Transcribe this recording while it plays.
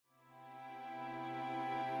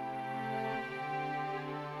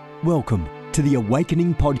Welcome to the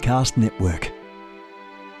Awakening Podcast Network.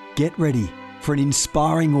 Get ready for an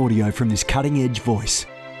inspiring audio from this cutting-edge voice.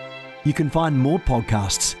 You can find more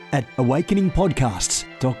podcasts at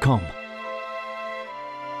awakeningpodcasts.com.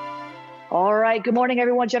 All right. Good morning,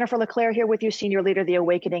 everyone. Jennifer LeClaire here with you, Senior Leader of the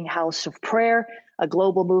Awakening House of Prayer, a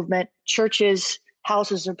global movement, churches,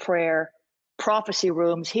 houses of prayer, prophecy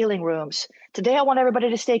rooms, healing rooms. Today, I want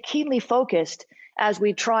everybody to stay keenly focused as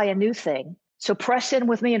we try a new thing. So press in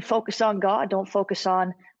with me and focus on God. Don't focus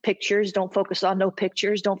on pictures. Don't focus on no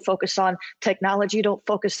pictures. Don't focus on technology. Don't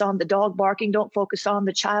focus on the dog barking. Don't focus on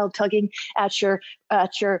the child tugging at your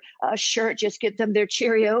shirt. Just get them their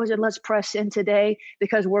Cheerios and let's press in today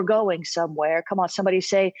because we're going somewhere. Come on, somebody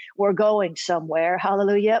say we're going somewhere.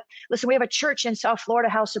 Hallelujah. Listen, we have a church in South Florida,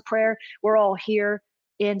 House of Prayer. We're all here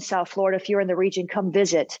in South Florida. If you're in the region, come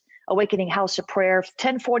visit. Awakening House of Prayer,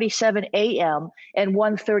 10:47 a.m. and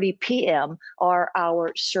 1:30 p.m. are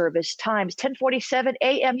our service times. 10:47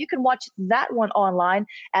 a.m. You can watch that one online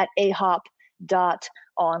at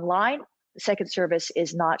ahop.online. The second service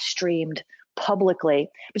is not streamed publicly,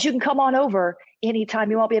 but you can come on over anytime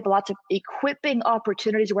you want. We have lots of equipping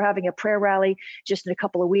opportunities. We're having a prayer rally just in a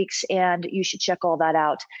couple of weeks, and you should check all that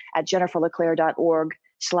out at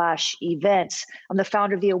jenniferleclaire.org/events. I'm the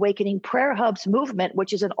founder of the Awakening Prayer Hubs movement,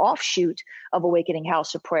 which is an offshoot of Awakening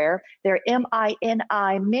House of Prayer. They're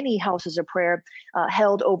MINI, mini houses of prayer,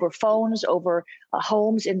 held over phones, over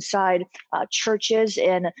homes, inside churches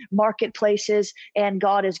and marketplaces. And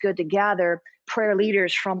God is good to gather prayer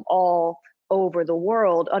leaders from all over the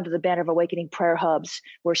world under the banner of Awakening Prayer Hubs.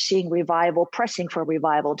 We're seeing revival, pressing for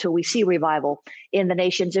revival until we see revival in the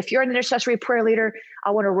nations. If you're an intercessory prayer leader,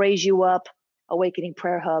 I want to raise you up.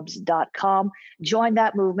 awakeningprayerhubs.com. Join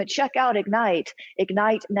that movement. Check out Ignite,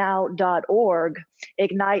 ignitenow.org,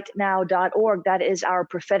 ignitenow.org. That is our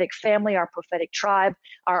prophetic family, our prophetic tribe,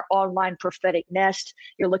 our online prophetic nest.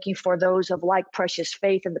 You're looking for those of like precious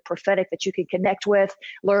faith in the prophetic that you can connect with,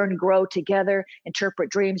 learn, grow together, interpret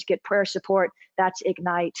dreams, get prayer support. That's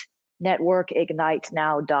Ignite Network,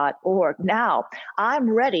 ignitenow.org. Now, I'm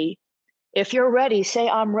ready. If you're ready, say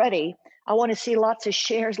I'm ready. I want to see lots of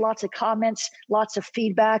shares, lots of comments, lots of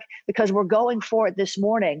feedback, because we're going for it this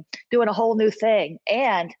morning, doing a whole new thing,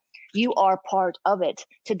 and you are part of it.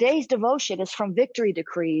 Today's devotion is from Victory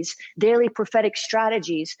Decrees, Daily Prophetic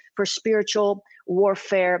Strategies for Spiritual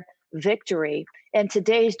Warfare Victory. And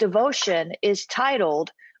today's devotion is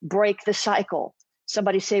titled, Break the Cycle.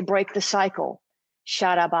 Somebody say, break the cycle.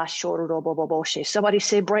 Somebody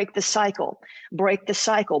say, break the cycle, break the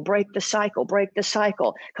cycle, break the cycle, break the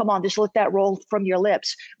cycle. Come on, just let that roll from your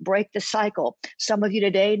lips. Break the cycle. Some of you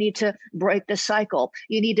today need to break the cycle.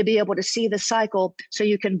 You need to be able to see the cycle so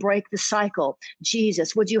you can break the cycle.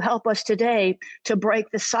 Jesus, would you help us today to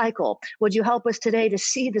break the cycle? Would you help us today to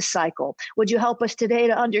see the cycle? Would you help us today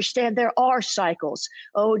to understand there are cycles?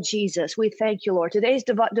 Oh, Jesus, we thank you, Lord. Today's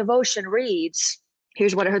devotion reads,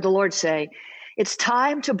 here's what I heard the Lord say. It's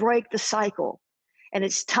time to break the cycle, and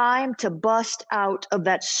it's time to bust out of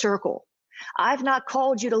that circle. I've not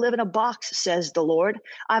called you to live in a box, says the Lord.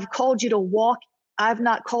 I've called you to walk. I've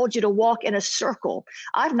not called you to walk in a circle.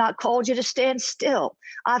 I've not called you to stand still.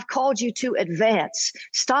 I've called you to advance.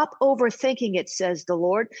 Stop overthinking it, says the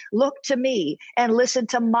Lord. Look to me and listen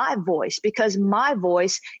to my voice, because my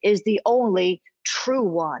voice is the only true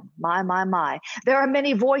one. My. There are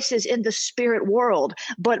many voices in the spirit world,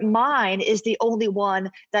 but mine is the only one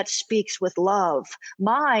that speaks with love.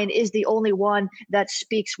 Mine is the only one that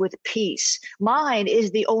speaks with peace. Mine is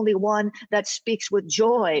the only one that speaks with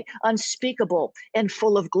joy, unspeakable and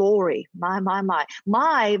full of glory. My.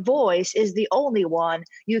 My voice is the only one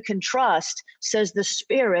you can trust, says the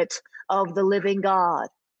Spirit of the living God.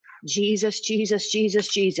 Jesus, Jesus, Jesus,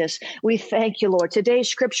 Jesus. We thank you, Lord. Today's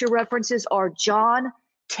scripture references are John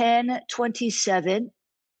 10:27,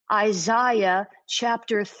 Isaiah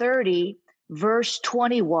chapter 30, verse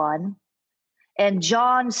 21, and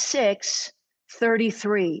John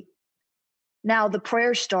 6:33. Now the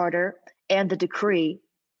prayer starter and the decree.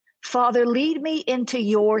 Father, lead me into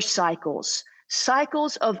your cycles,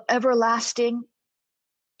 cycles of everlasting,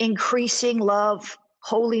 increasing love,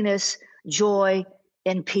 holiness, joy,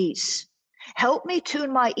 and peace. Help me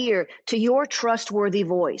tune my ear to your trustworthy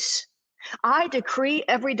voice. I decree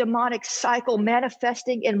every demonic cycle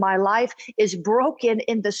manifesting in my life is broken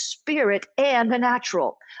in the spirit and the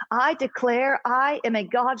natural. I declare I am in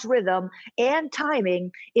God's rhythm and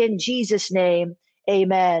timing in Jesus' name.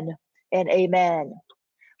 Amen and amen.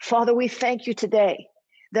 Father, we thank you today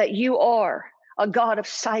that you are a God of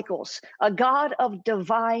cycles, a God of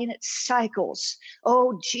divine cycles.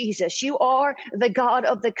 Oh, Jesus, you are the God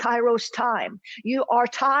of the Kairos time. Our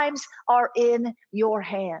times are in your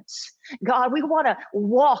hands. God, we want to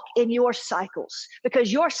walk in your cycles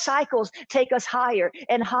because your cycles take us higher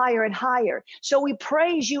and higher and higher. So we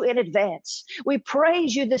praise you in advance. We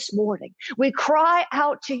praise you this morning. We cry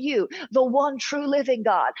out to you, the one true living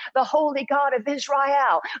God, the holy God of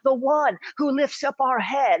Israel, the one who lifts up our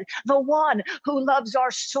head, the one who loves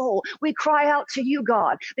our soul. We cry out to you,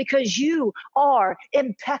 God, because you are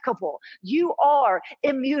impeccable. You are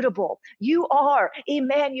immutable. You are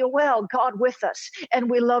Emmanuel, God with us. And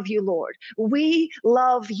we love you, Lord. We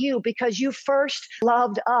love you because you first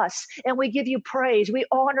loved us. And we give you praise. We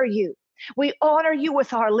honor you. We honor you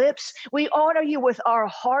with our lips. We honor you with our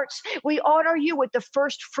hearts. We honor you with the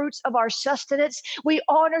first fruits of our sustenance. We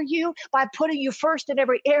honor you by putting you first in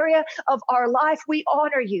every area of our life. We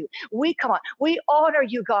honor you. We honor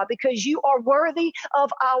you, God, because you are worthy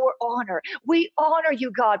of our honor. We honor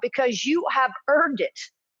you, God, because you have earned it.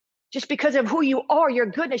 Just because of who you are, your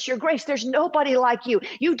goodness, your grace, there's nobody like you.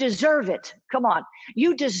 You deserve it. Come on.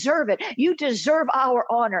 You deserve it. You deserve our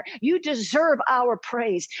honor. You deserve our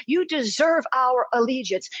praise. You deserve our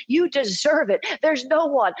allegiance. You deserve it. There's no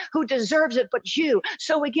one who deserves it but you.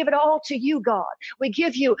 So we give it all to you, God. We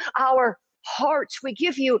give you our hearts. We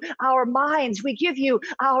give you our minds. We give you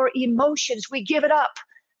our emotions. We give it up.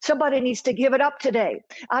 Somebody needs to give it up today.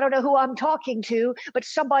 I don't know who I'm talking to, but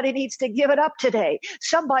somebody needs to give it up today.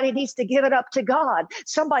 Somebody needs to give it up to God.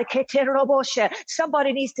 Somebody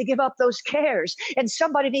needs to give up those cares, and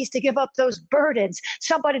somebody needs to give up those burdens.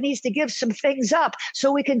 Somebody needs to give some things up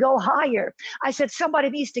so we can go higher. I said somebody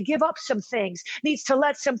needs to give up some things, needs to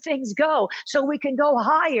let some things go so we can go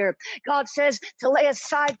higher. God says to lay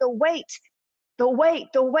aside the weight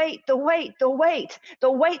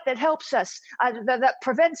that helps us, that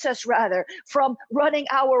prevents us rather from running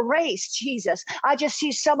our race, Jesus. I just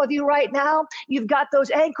see some of you right now, you've got those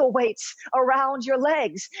ankle weights around your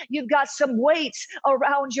legs. You've got some weights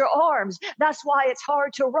around your arms. That's why it's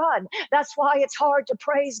hard to run. That's why it's hard to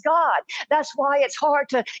praise God. That's why it's hard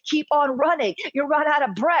to keep on running. You run out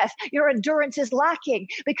of breath. Your endurance is lacking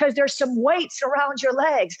because there's some weights around your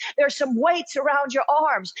legs. There's some weights around your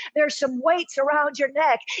arms. There's some weights around your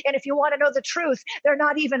neck. And if you want to know the truth, they're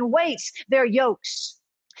not even weights, they're yokes.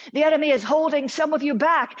 The enemy is holding some of you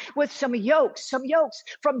back with some yokes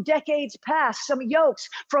from decades past, some yokes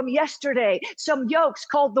from yesterday, some yokes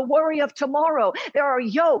called the worry of tomorrow. There are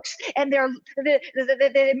yokes, and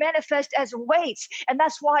they manifest as weights, and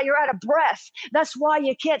that's why you're out of breath. That's why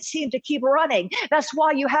you can't seem to keep running. That's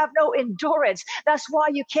why you have no endurance. That's why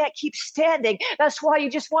you can't keep standing. That's why you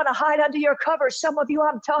just want to hide under your covers. Some of you,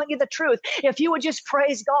 I'm telling you the truth. If you would just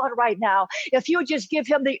praise God right now, if you would just give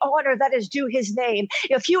him the honor that is due his name,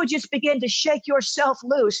 if you would just begin to shake yourself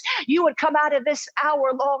loose, you would come out of this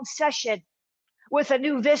hour-long session with a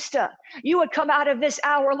new vista. You would come out of this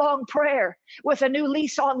hour-long prayer with a new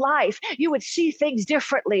lease on life. You would see things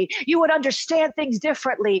differently. You would understand things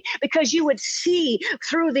differently because you would see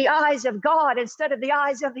through the eyes of God instead of the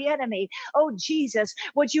eyes of the enemy. Oh, Jesus,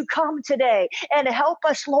 would you come today and help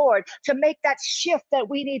us, Lord, to make that shift that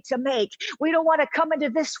we need to make? We don't want to come into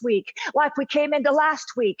this week like we came into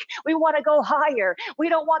last week. We want to go higher. We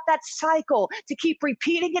don't want that cycle to keep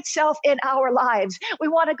repeating itself in our lives. We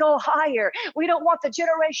want to go higher. We don't want the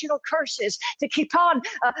generational curses to keep on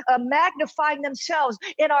magnifying themselves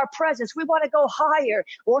in our presence. We want to go higher.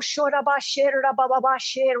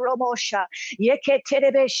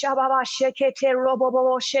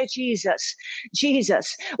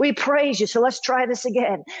 Jesus, we praise you. So let's try this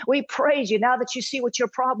again. We praise you now that you see what your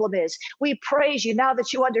problem is. We praise you now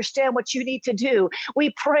that you understand what you need to do.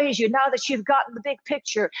 We praise you now that you've gotten the big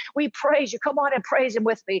picture. We praise you. Come on and praise him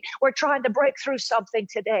with me. We're trying to break through something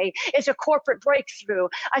today. It's a corporate breakthrough.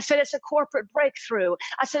 I said it's a corporate breakthrough.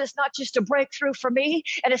 I said it's not just a breakthrough for me,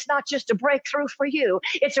 and it's not just a breakthrough for you.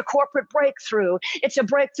 It's a corporate breakthrough. It's a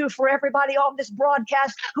breakthrough for everybody on this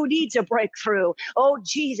broadcast who needs a breakthrough. Oh,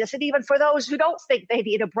 Jesus. And even for those who don't think they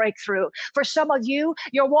need a breakthrough. For some of you,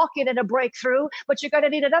 you're walking in a breakthrough, but you're going to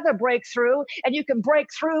need another breakthrough, and you can break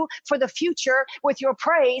through for the future with your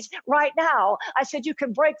praise right now. I said you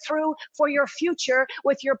can break through for your future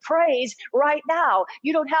with your praise right now.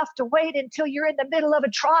 You don't have to wait until you're you're in the middle of a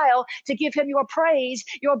trial, to give him your praise,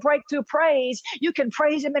 your breakthrough praise. You can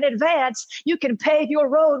praise him in advance. You can pave your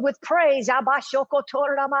road with praise.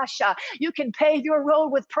 You can pave your road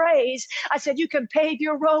with praise. I said, you can pave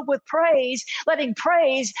your road with praise, letting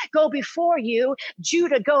praise go before you.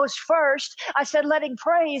 Judah goes first. I said, letting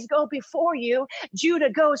praise go before you. Judah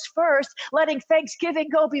goes first, letting thanksgiving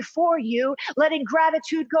go before you, letting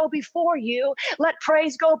gratitude go before you. Let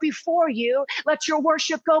praise go before you. Let your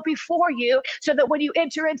worship go before you, so that when you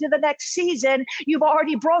enter into the next season, you've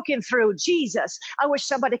already broken through. Jesus, I wish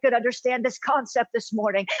somebody could understand this concept this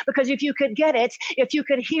morning, because if you could get it, if you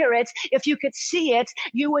could hear it, if you could see it,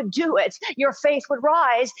 you would do it. Your faith would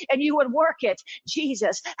rise and you would work it.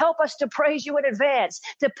 Jesus, help us to praise you in advance,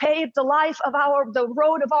 to pave the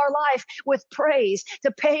road of our life with praise,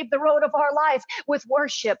 to pave the road of our life with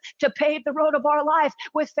worship, to pave the road of our life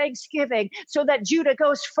with thanksgiving, so that Judah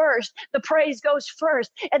goes first, the praise goes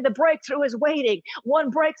first, and the breakthrough is waiting. One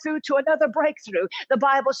breakthrough to another breakthrough. The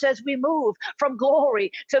Bible says we move from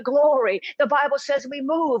glory to glory. The Bible says we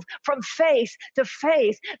move from faith to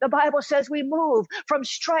faith. The Bible says we move from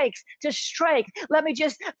strength to strength. Let me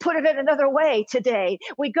just put it in another way today.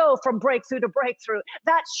 We go from breakthrough to breakthrough.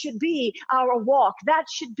 That should be our walk. That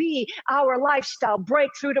should be our lifestyle,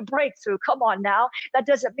 breakthrough to breakthrough. Come on now. That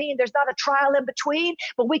doesn't mean there's not a trial in between,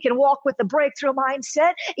 but we can walk with the breakthrough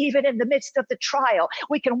mindset even in the midst of the trial.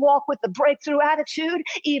 We can walk with the breakthrough attitude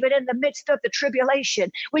even in the midst of the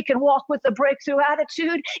tribulation. We can walk with the breakthrough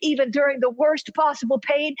attitude even during the worst possible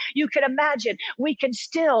pain you can imagine. We can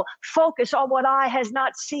still focus on what eye has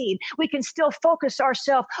not seen. We can still focus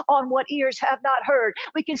ourselves on what ears have not heard.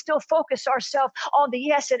 We can still focus ourselves on the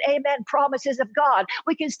yes and amen promises of God.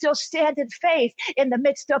 We can still stand in faith in the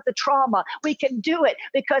midst of the trauma. We can do it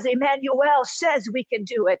because Emmanuel says we can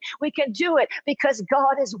do it. We can do it because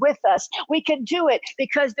God is with us. We can do it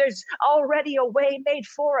because there's already a way made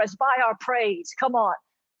for us by our praise. Come on,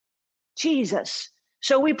 Jesus.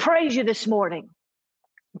 So we praise you this morning.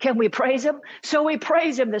 Can we praise him? So we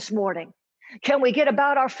praise him this morning. Can we get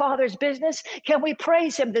about our Father's business? Can we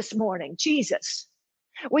praise him this morning? Jesus,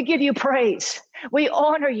 we give you praise. We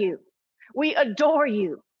honor you. We adore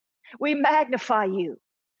you. We magnify you.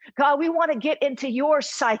 God, we want to get into your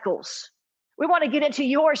cycles. We want to get into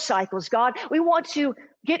your cycles, God. We want to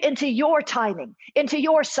get into your timing, into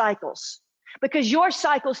your cycles. Because your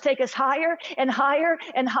cycles take us higher and higher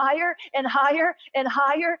and higher and higher and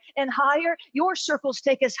higher and higher. Your circles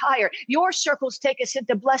take us higher. Your circles take us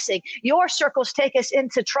into blessing. Your circles take us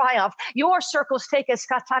into triumph. Your circles take us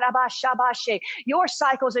katarabashabashe. Your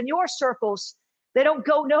cycles and your circles, they don't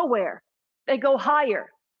go nowhere. They go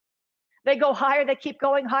higher. They go higher. They keep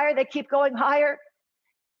going higher. They keep going higher.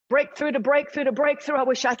 Breakthrough to breakthrough to breakthrough. I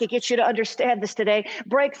wish I could get you to understand this today.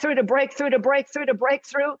 Breakthrough to breakthrough to breakthrough to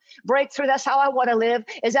breakthrough. Breakthrough, that's how I want to live.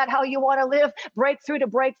 Is that how you want to live? Breakthrough to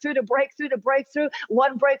breakthrough to breakthrough to breakthrough.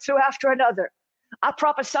 One breakthrough after another. I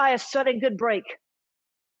prophesy a sudden good break.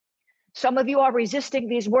 Some of you are resisting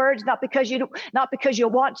these words, not because you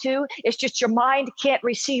want to. It's just your mind can't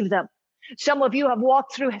receive them. Some of you have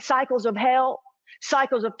walked through cycles of hell,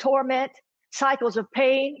 cycles of torment, cycles of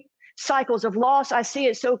pain, cycles of loss. I see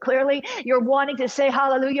it so clearly. You're wanting to say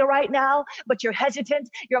hallelujah right now, but you're hesitant.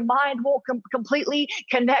 Your mind won't completely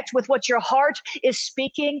connect with what your heart is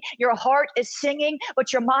speaking. Your heart is singing,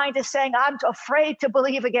 but your mind is saying, I'm afraid to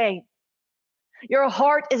believe again. Your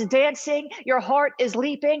heart is dancing. Your heart is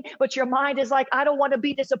leaping, but your mind is like, I don't want to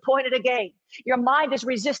be disappointed again. Your mind is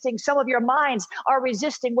resisting. Some of your minds are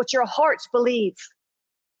resisting what your hearts believe.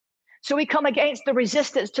 So we come against the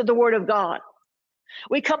resistance to the word of God.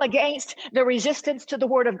 We come against the resistance to the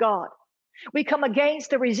word of God. We come against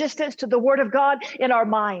the resistance to the word of God in our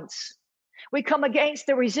minds. We come against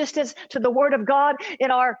the resistance to the word of God in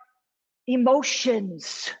our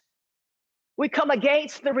emotions. We come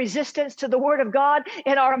against the resistance to the word of God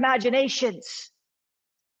in our imaginations.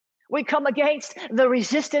 We come against the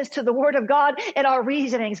resistance to the word of God in our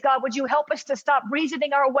reasonings. God, would you help us to stop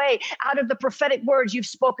reasoning our way out of the prophetic words you've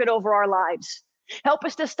spoken over our lives? Help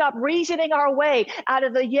us to stop reasoning our way out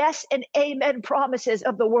of the yes and amen promises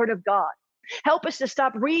of the word of God. Help us to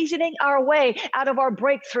stop reasoning our way out of our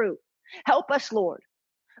breakthrough. Help us, Lord.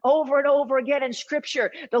 Over and over again in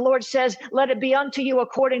scripture, the Lord says, let it be unto you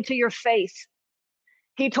according to your faith.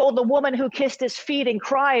 He told the woman who kissed his feet and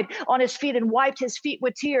cried on his feet and wiped his feet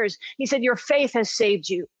with tears. He said, your faith has saved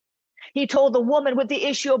you. He told the woman with the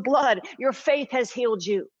issue of blood, your faith has healed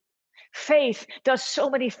you. Faith does so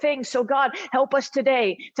many things. So God, help us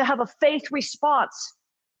today to have a faith response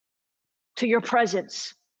to your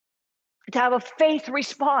presence, to have a faith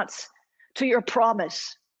response to your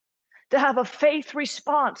promise, to have a faith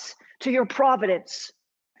response to your providence,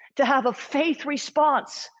 to have a faith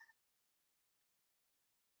response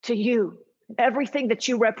to you, everything that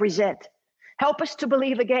you represent. Help us to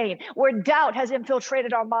believe again where doubt has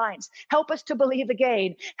infiltrated our minds. Help us to believe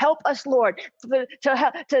again. Help us, Lord,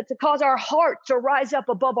 to cause our heart to rise up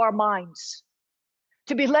above our minds,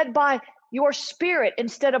 to be led by your spirit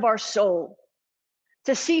instead of our soul,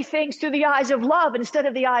 to see things through the eyes of love instead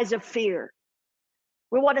of the eyes of fear.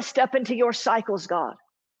 We want to step into your cycles, God.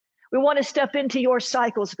 We want to step into your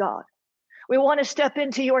cycles, God. We want to step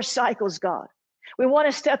into your cycles, God. We want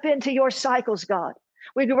to step into your cycles, God.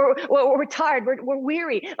 We're tired. We're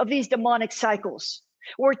weary of these demonic cycles.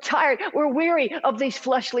 We're tired. We're weary of these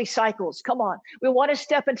fleshly cycles. Come on. We want to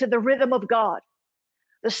step into the rhythm of God,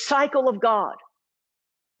 the cycle of God,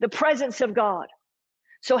 the presence of God.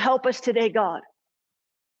 So help us today, God.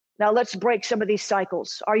 Now let's break some of these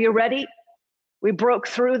cycles. Are you ready? We broke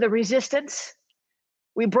through the resistance.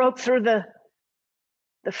 We broke through the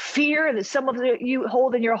fear that some of you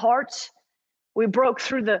hold in your hearts. We broke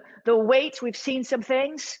through the weight. We've seen some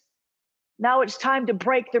things. Now it's time to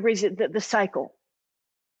break the cycle.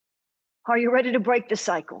 Are you ready to break the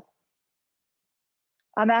cycle?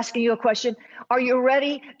 I'm asking you a question. Are you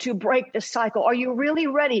ready to break the cycle? Are you really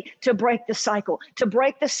ready to break the cycle? To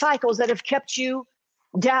break the cycles that have kept you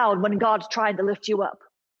down when God's trying to lift you up.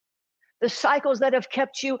 The cycles that have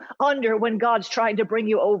kept you under when God's trying to bring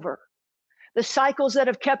you over. The cycles that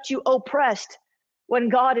have kept you oppressed when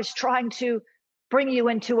God is trying to bring you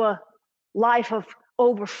into a life of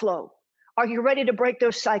overflow. Are you ready to break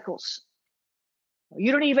those cycles?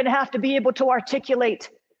 You don't even have to be able to articulate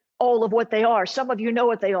all of what they are. Some of you know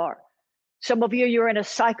what they are. Some of you, you're in a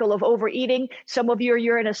cycle of overeating. Some of you,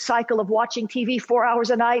 you're in a cycle of watching TV 4 hours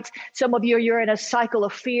a night. Some of you, you're in a cycle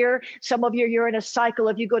of fear. Some of you, you're in a cycle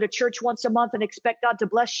of you go to church once a month and expect God to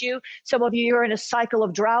bless you. Some of you, you're in a cycle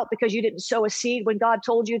of drought because you didn't sow a seed when God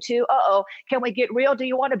told you to. Can we get real? Do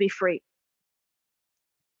you want to be free?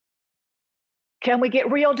 Can we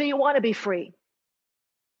get real? Do you want to be free?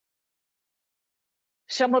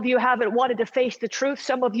 Some of you haven't wanted to face the truth.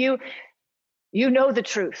 Some of you, you know the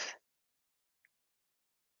truth.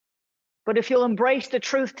 But if you'll embrace the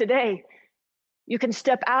truth today, you can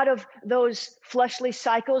step out of those fleshly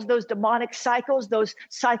cycles, those demonic cycles, those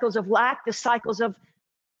cycles of lack, the cycles of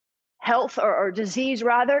health or disease,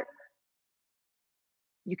 rather.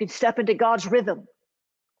 You can step into God's rhythm.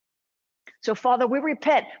 So, Father, we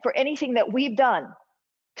repent for anything that we've done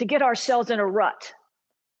to get ourselves in a rut,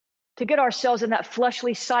 to get ourselves in that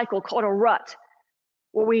fleshly cycle called a rut,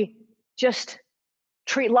 where we just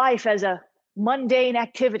treat life as a mundane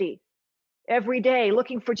activity. Every day,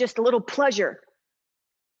 looking for just a little pleasure,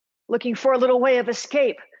 looking for a little way of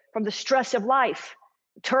escape from the stress of life,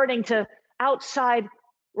 turning to outside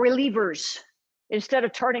relievers instead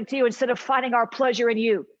of turning to you, instead of finding our pleasure in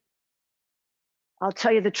you. I'll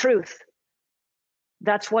tell you the truth.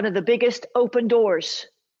 That's one of the biggest open doors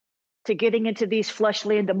to getting into these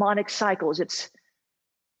fleshly and demonic cycles. It's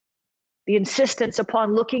the insistence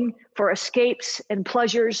upon looking for escapes and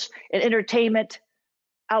pleasures and entertainment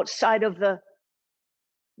outside of the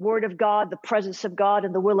Word of God, the presence of God,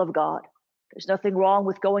 and the will of God. There's nothing wrong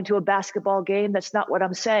with going to a basketball game. That's not what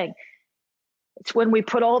I'm saying. It's when we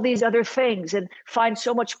put all these other things and find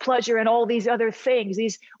so much pleasure in all these other things,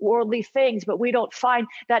 these worldly things, but we don't find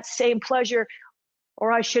that same pleasure,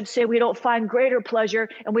 or I should say we don't find greater pleasure,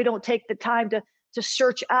 and we don't take the time to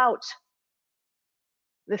search out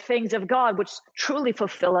the things of God, which truly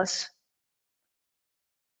fulfill us.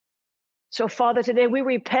 So, Father, today we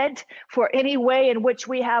repent for any way in which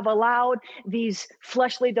we have allowed these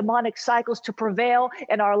fleshly demonic cycles to prevail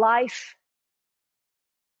in our life.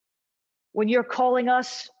 When you're calling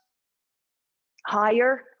us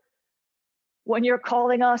higher, when you're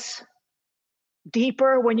calling us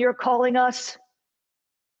deeper, when you're calling us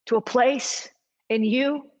to a place in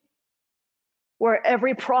you where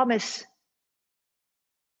every promise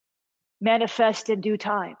manifests in due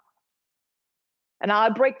time. And I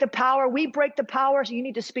break the power. We break the power. So you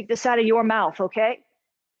need to speak this out of your mouth, okay?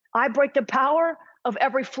 I break the power of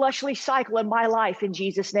every fleshly cycle in my life in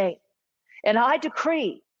Jesus' name. And I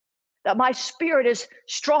decree that my spirit is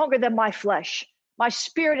stronger than my flesh. My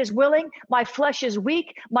spirit is willing. My flesh is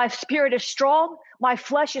weak. My spirit is strong. My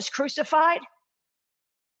flesh is crucified.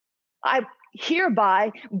 I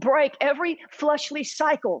hereby break every fleshly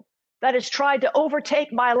cycle that has tried to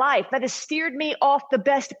overtake my life, that has steered me off the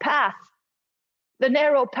best path, the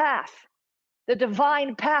narrow path, the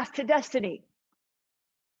divine path to destiny.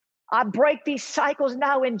 I break these cycles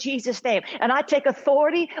now in Jesus' name, and I take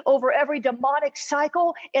authority over every demonic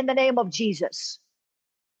cycle in the name of Jesus.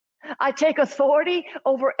 I take authority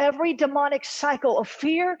over every demonic cycle of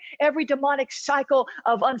fear, every demonic cycle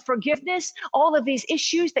of unforgiveness, all of these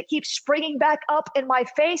issues that keep springing back up in my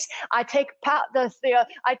face. I take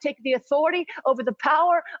the authority over the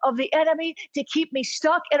power of the enemy to keep me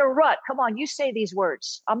stuck in a rut. Come on, you say these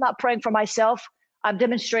words. I'm not praying for myself. I'm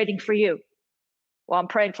demonstrating for you. Well, I'm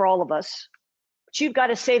praying for all of us. But you've got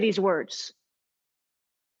to say these words.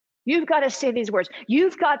 You've got to say these words.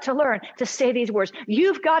 You've got to learn to say these words.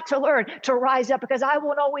 You've got to learn to rise up, because I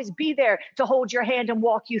won't always be there to hold your hand and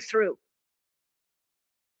walk you through.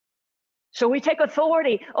 So we take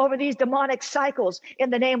authority over these demonic cycles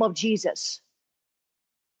in the name of Jesus.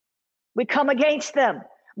 We come against them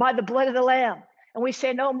by the blood of the Lamb. And we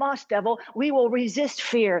say, no mas, devil. We will resist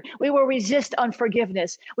fear. We will resist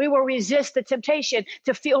unforgiveness. We will resist the temptation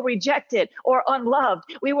to feel rejected or unloved.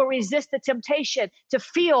 We will resist the temptation to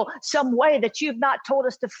feel some way that you've not told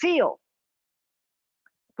us to feel.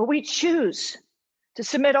 But we choose to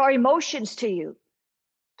submit our emotions to you,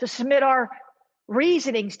 to submit our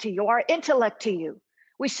reasonings to you, our intellect to you.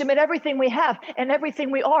 We submit everything we have and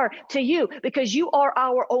everything we are to you, because you are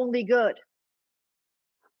our only good.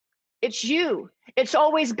 It's you. It's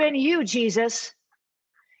always been you, Jesus.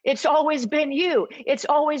 It's always been you. It's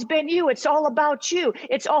always been you. It's all about you.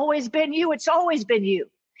 It's always been you. It's always been you.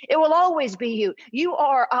 It will always be you. You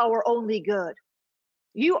are our only good.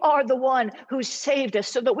 You are the one who saved us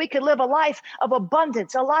so that we could live a life of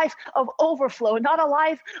abundance, a life of overflow, not a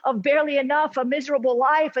life of barely enough, a miserable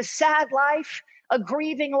life, a sad life, a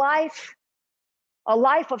grieving life, a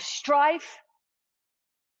life of strife.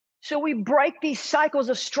 So we break these cycles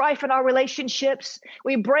of strife in our relationships.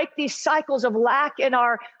 We break these cycles of lack in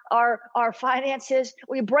our finances.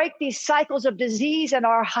 We break these cycles of disease in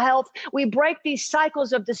our health. We break these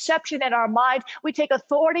cycles of deception in our mind. We take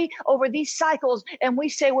authority over these cycles, and we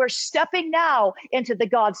say we're stepping now into the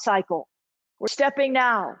God cycle. We're stepping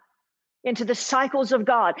now into the cycles of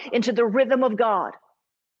God, into the rhythm of God,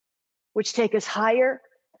 which take us higher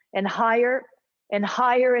and higher and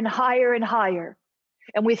higher and higher and higher.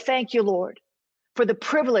 And we thank you, Lord, for the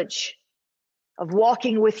privilege of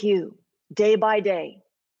walking with you day by day,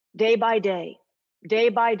 day by day, day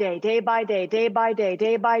by day, day by day, day by day,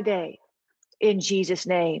 day by day. In Jesus'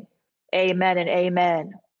 name, amen and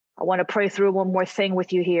amen. I want to pray through one more thing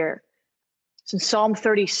with you here. It's in Psalm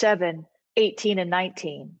 37, 18 and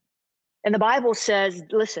 19. And the Bible says,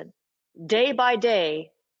 listen, day by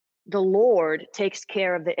day, the Lord takes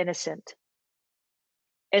care of the innocent,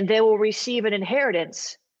 and they will receive an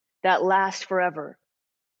inheritance that lasts forever.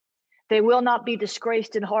 They will not be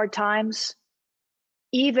disgraced in hard times.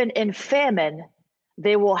 Even in famine,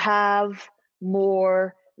 they will have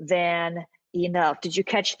more than enough. Did you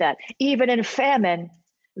catch that? Even in famine,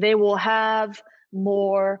 they will have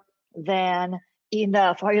more than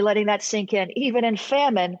enough. Are you letting that sink in? Even in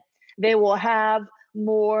famine, they will have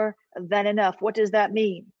more than enough. What does that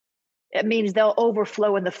mean? It means they'll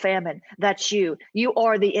overflow in the famine. That's you. You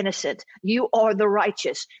are the innocent. You are the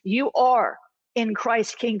righteous. You are in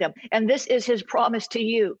Christ's kingdom. And this is his promise to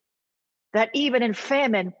you, that even in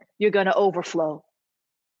famine, you're going to overflow.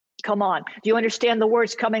 Come on. Do you understand the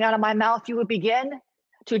words coming out of my mouth? You would begin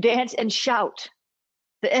to dance and shout.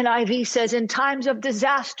 The NIV says, in times of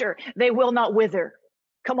disaster, they will not wither.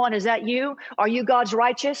 Come on, is that you? Are you God's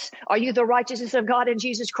righteous? Are you the righteousness of God in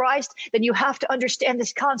Jesus Christ? Then you have to understand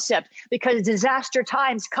this concept, because disaster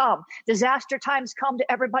times come. Disaster times come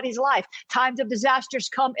to everybody's life. Times of disasters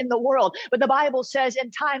come in the world. But the Bible says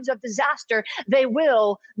in times of disaster, they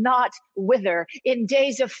will not wither. In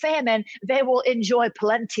days of famine, they will enjoy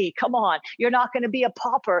plenty. Come on. You're not going to be a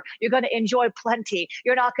pauper. You're going to enjoy plenty.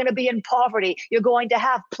 You're not going to be in poverty. You're going to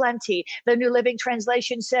have plenty. The New Living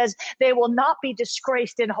Translation says they will not be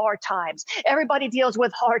disgraced in hard times. Everybody deals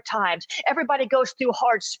with hard times. Everybody goes through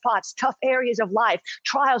hard spots, tough areas of life,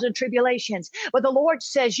 trials and tribulations. But the Lord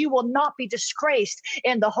says you will not be disgraced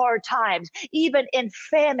in the hard times. Even in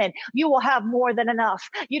famine, you will have more than enough.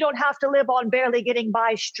 You don't have to live on barely getting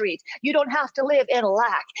by street. You don't have to live in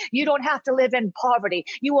lack. You don't have to live in poverty.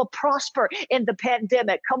 You will prosper in the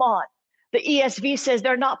pandemic. Come on. The ESV says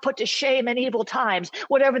they're not put to shame in evil times.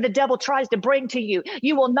 Whatever the devil tries to bring to you,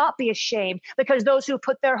 you will not be ashamed, because those who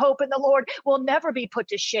put their hope in the Lord will never be put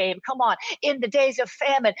to shame. Come on. In the days of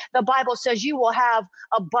famine, the Bible says you will have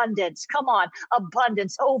abundance. Come on.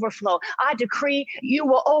 Abundance, overflow. I decree you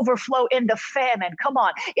will overflow in the famine. Come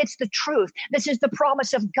on. It's the truth. This is the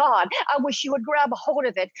promise of God. I wish you would grab a hold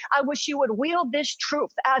of it. I wish you would wield this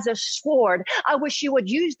truth as a sword. I wish you would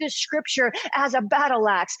use this scripture as a battle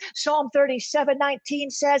axe. Psalm 37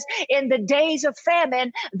 37:19 says, in the days of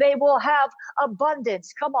famine, they will have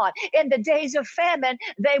abundance. Come on. In the days of famine,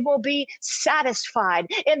 they will be satisfied.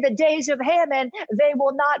 In the days of famine, they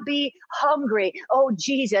will not be hungry. Oh,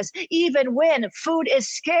 Jesus, even when food is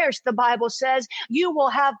scarce, the Bible says, you will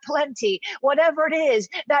have plenty. Whatever it is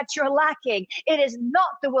that you're lacking, it is not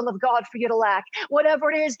the will of God for you to lack.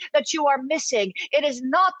 Whatever it is that you are missing, it is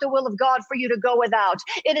not the will of God for you to go without.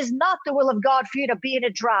 It is not the will of God for you to be in a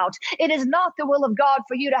drought. It is not the will of God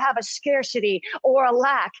for you to have a scarcity or a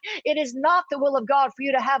lack. It is not the will of God for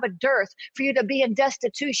you to have a dearth, for you to be in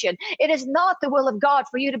destitution. It is not the will of God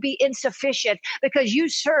for you to be insufficient, because you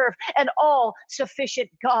serve an all-sufficient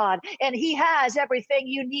God, and he has everything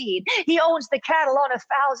you need. He owns the cattle on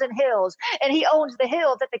 1,000 hills, and he owns the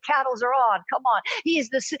hill that the cattle are on. Come on. He is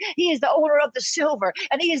the owner of the silver,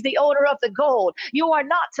 and he is the owner of the gold. You are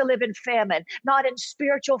not to live in famine, not in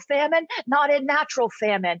spiritual famine, not in natural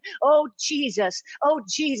famine. Oh, Jesus. Oh,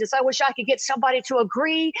 Jesus. I wish I could get somebody to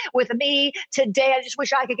agree with me today. I just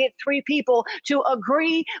wish I could get 3 people to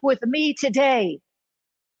agree with me today.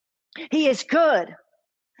 He is good.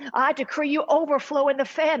 I decree you overflow in the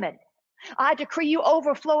famine. I decree you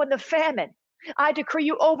overflow in the famine. I decree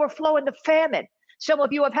you overflow in the famine. Some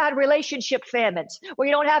of you have had relationship famines where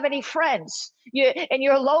you don't have any friends and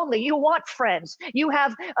you're lonely. You want friends. You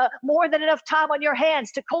have more than enough time on your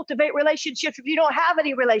hands to cultivate relationships if you don't have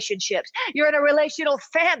any relationships. You're in a relational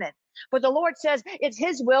famine. But the Lord says it's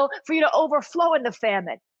his will for you to overflow in the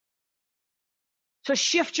famine. So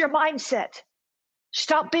shift your mindset.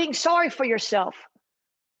 Stop being sorry for yourself.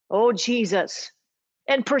 Oh, Jesus.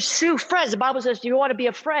 And pursue friends. The Bible says, if you want to be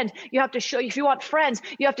a friend, you have to show, if you want friends,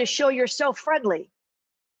 you have to show yourself friendly.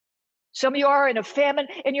 Some of you are in a famine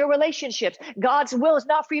in your relationships. God's will is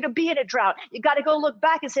not for you to be in a drought. You got to go look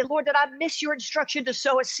back and say, Lord, did I miss your instruction to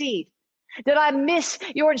sow a seed? Did I miss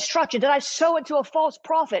your instruction? Did I sow into a false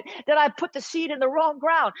prophet? Did I put the seed in the wrong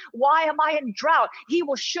ground? Why am I in drought? He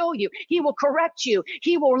will show you. He will correct you.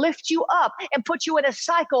 He will lift you up and put you in a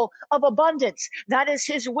cycle of abundance. That is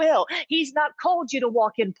his will. He's not called you to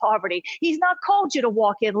walk in poverty. He's not called you to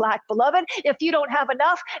walk in lack, beloved. If you don't have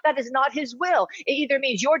enough, that is not his will. It either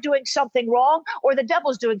means you're doing something wrong or the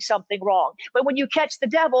devil's doing something wrong. But when you catch the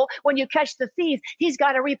devil, when you catch the thief, he's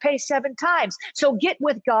got to repay 7 times. So get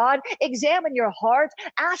with God. Examine your heart.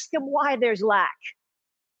 Ask him why there's lack.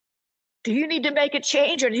 Do you need to make a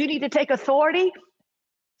change, or do you need to take authority?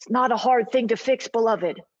 It's not a hard thing to fix,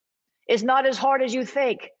 beloved. It's not as hard as you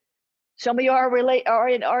think. Some of you are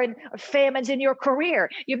in famines in your career.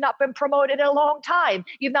 You've not been promoted in a long time.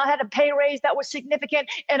 You've not had a pay raise that was significant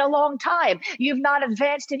in a long time. You've not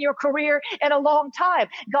advanced in your career in a long time.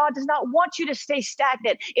 God does not want you to stay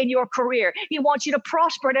stagnant in your career. He wants you to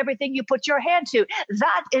prosper in everything you put your hand to.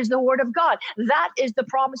 That is the word of God. That is the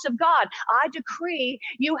promise of God. I decree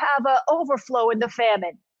you have an overflow in the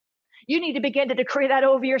famine. You need to begin to decree that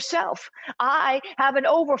over yourself. I have an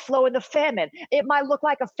overflow in the famine. It might look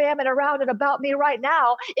like a famine around and about me right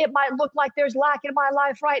now. It might look like there's lack in my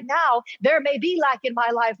life right now. There may be lack in my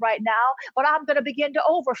life right now, but I'm going to begin to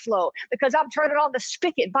overflow because I'm turning on the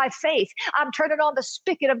spigot by faith. I'm turning on the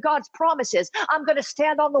spigot of God's promises. I'm going to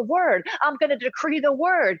stand on the word. I'm going to decree the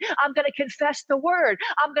word. I'm going to confess the word.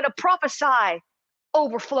 I'm going to prophesy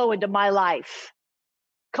overflow into my life.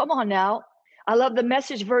 Come on now. I love the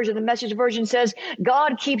Message version. The Message version says,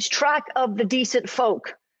 God keeps track of the decent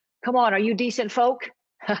folk. Come on, are you decent folk?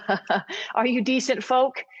 Are you decent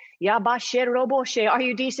folk? Are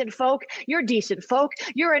you decent folk? You're decent folk.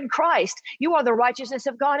 You're in Christ. You are the righteousness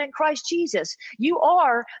of God in Christ Jesus. You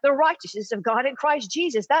are the righteousness of God in Christ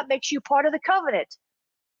Jesus. That makes you part of the covenant.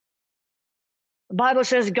 The Bible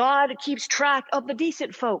says God keeps track of the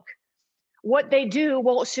decent folk. What they do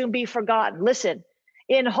won't soon be forgotten. Listen.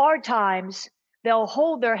 In hard times, they'll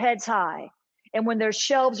hold their heads high, and when their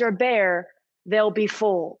shelves are bare, they'll be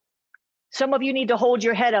full. Some of you need to hold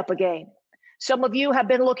your head up again. Some of you have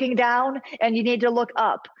been looking down, and you need to look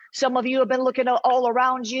up. Some of you have been looking all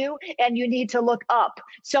around you, and you need to look up.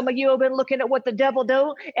 Some of you have been looking at what the devil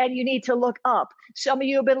do, and you need to look up. Some of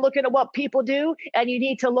you have been looking at what people do, and you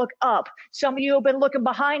need to look up. Some of you have been looking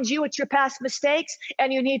behind you at your past mistakes,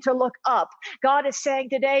 and you need to look up. God is saying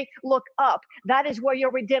today, look up. That is where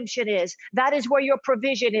your redemption is. That is where your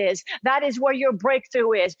provision is. That is where your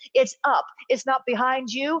breakthrough is. It's up. It's not behind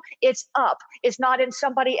you. It's up. It's not in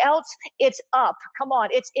somebody else. It's up. Come on.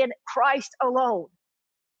 It's in Christ alone.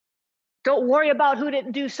 Don't worry about who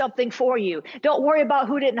didn't do something for you. Don't worry about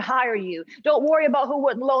who didn't hire you. Don't worry about who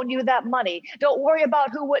wouldn't loan you that money. Don't worry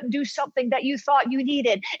about who wouldn't do something that you thought you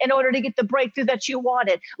needed in order to get the breakthrough that you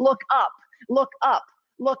wanted. Look up, look up,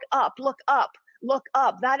 look up, look up. Look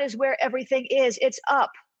up. That is where everything is. It's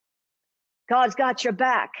up. God's got your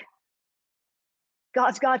back.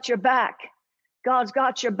 God's got your back. God's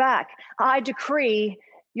got your back. I decree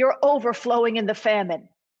you're overflowing in the famine.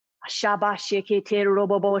 I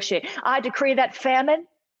decree that famine,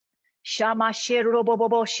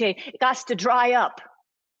 it got to dry up.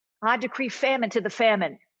 I decree famine to the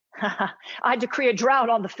famine. I decree a drought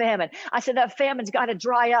on the famine. I said that famine's got to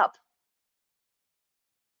dry up.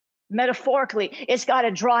 Metaphorically, it's got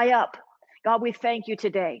to dry up. God, we thank you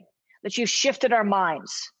today that you've shifted our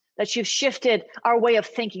minds, that you've shifted our way of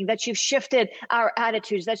thinking, that you've shifted our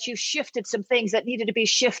attitudes, that you've shifted some things that needed to be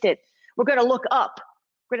shifted. We're going to look up.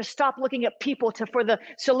 We're going to stop looking at people for the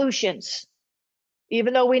solutions.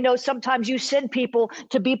 Even though we know sometimes you send people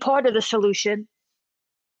to be part of the solution,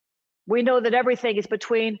 we know that everything is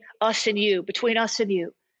between us and you, between us and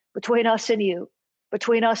you, between us and you,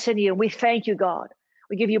 between us and you. And we thank you, God.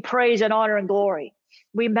 We give you praise and honor and glory.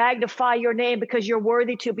 We magnify your name because you're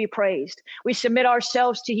worthy to be praised. We submit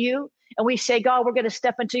ourselves to you and we say, God, we're going to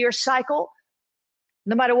step into your cycle.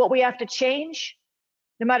 No matter what we have to change,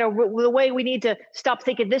 no matter the way we need to stop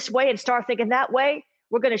thinking this way and start thinking that way,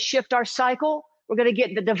 we're going to shift our cycle. We're going to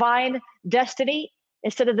get the divine destiny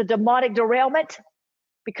instead of the demonic derailment,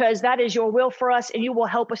 because that is your will for us and you will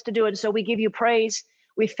help us to do it. And so we give you praise.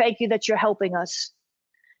 We thank you that you're helping us.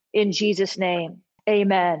 In Jesus' name,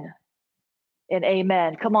 amen and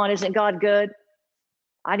amen. Come on, isn't God good?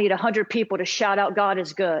 I need 100 people to shout out God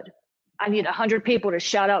is good. I need 100 people to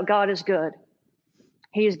shout out God is good.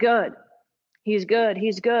 He's good. He's good.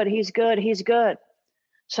 He's good. He's good. He's good.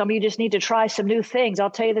 Some of you just need to try some new things.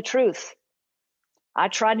 I'll tell you the truth. I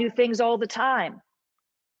try new things all the time.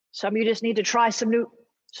 Some of you just need to try some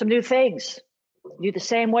new things. Do the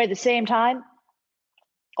same way, the same time,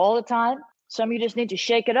 all the time. Some of you just need to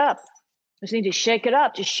shake it up. Just need to shake it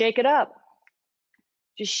up. Just shake it up.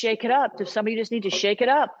 Just shake it up. Some of you just need to shake it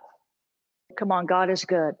up. Come on, God is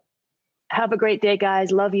good. Have a great day,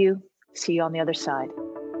 guys. Love you. See you on the other side.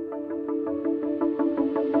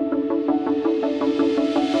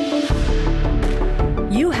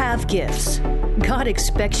 You have gifts. God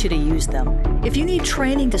expects you to use them. If you need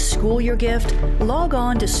training to school your gift, log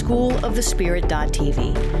on to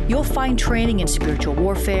schoolofthespirit.tv. You'll find training in spiritual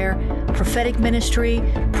warfare, prophetic ministry,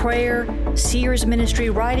 prayer, seers ministry,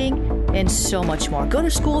 writing, and so much more. Go to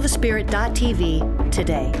schoolofthespirit.tv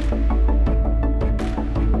today.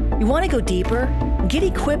 You want to go deeper? Get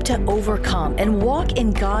equipped to overcome and walk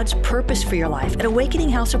in God's purpose for your life at Awakening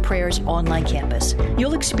House of Prayer's online campus.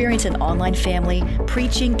 You'll experience an online family,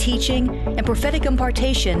 preaching, teaching, and prophetic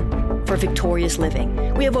impartation for victorious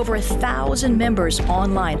living. We have over 1,000 members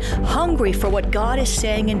online, hungry for what God is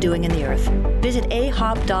saying and doing in the earth. Visit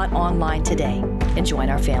ahop.online today and join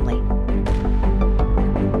our family.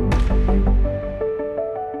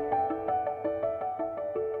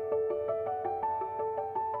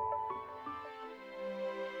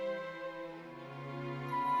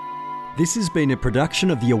 This has been a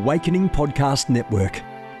production of the Awakening Podcast Network.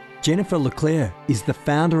 Jennifer LeClaire is the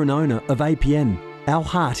founder and owner of APN. Our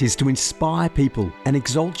heart is to inspire people and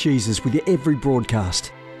exalt Jesus with every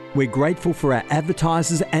broadcast. We're grateful for our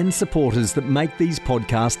advertisers and supporters that make these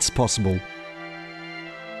podcasts possible.